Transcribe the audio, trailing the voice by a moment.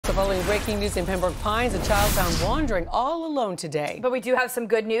So following breaking news in Pembroke Pines, a child found wandering all alone today. But we do have some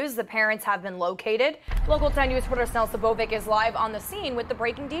good news. The parents have been located. Local 10 News reporter Snell Sabovic is live on the scene with the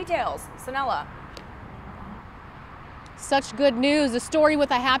breaking details. Sanella. Such good news. A story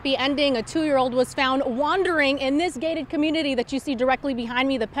with a happy ending. A 2-year-old was found wandering in this gated community that you see directly behind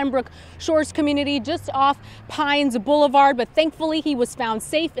me, the Pembroke Shores community just off Pines Boulevard. But thankfully, he was found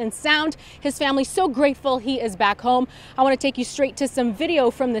safe and sound. His family so grateful he is back home. I want to take you straight to some video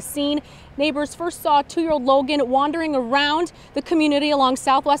from the scene. Neighbors first saw 2-year-old Logan wandering around the community along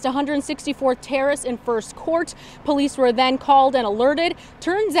Southwest 164th Terrace in First Court. Police were then called and alerted.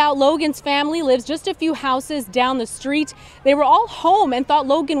 Turns out Logan's family lives just a few houses down the street. They were all home and thought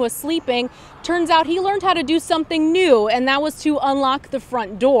Logan was sleeping. Turns out he learned how to do something new, and that was to unlock the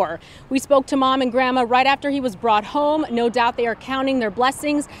front door. We spoke to Mom and Grandma right after he was brought home. No doubt they are counting their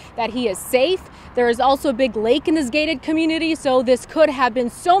blessings that he is safe. There is also a big lake in this gated community, so this could have been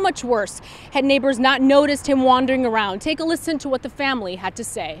so much worse had neighbors not noticed him wandering around. Take a listen to what the family had to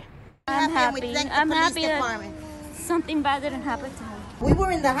say. I'm happy. I'm happy that something bad didn't happen to him. We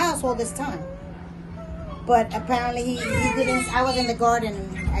were in the house all this time, but apparently he didn't. I was in the garden.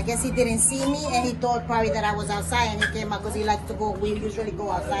 I guess he didn't see me, and he thought probably that I was outside, and he came out because he likes to go. We usually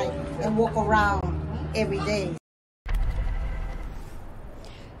go outside and walk around every day.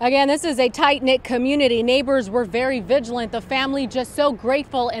 Again, this is a tight-knit community. Neighbors were very vigilant. The family just so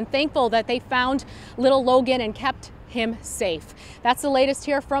grateful and thankful that they found little Logan and kept him safe. That's the latest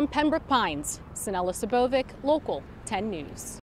here from Pembroke Pines. Sanella Sabovic, Local 10 News.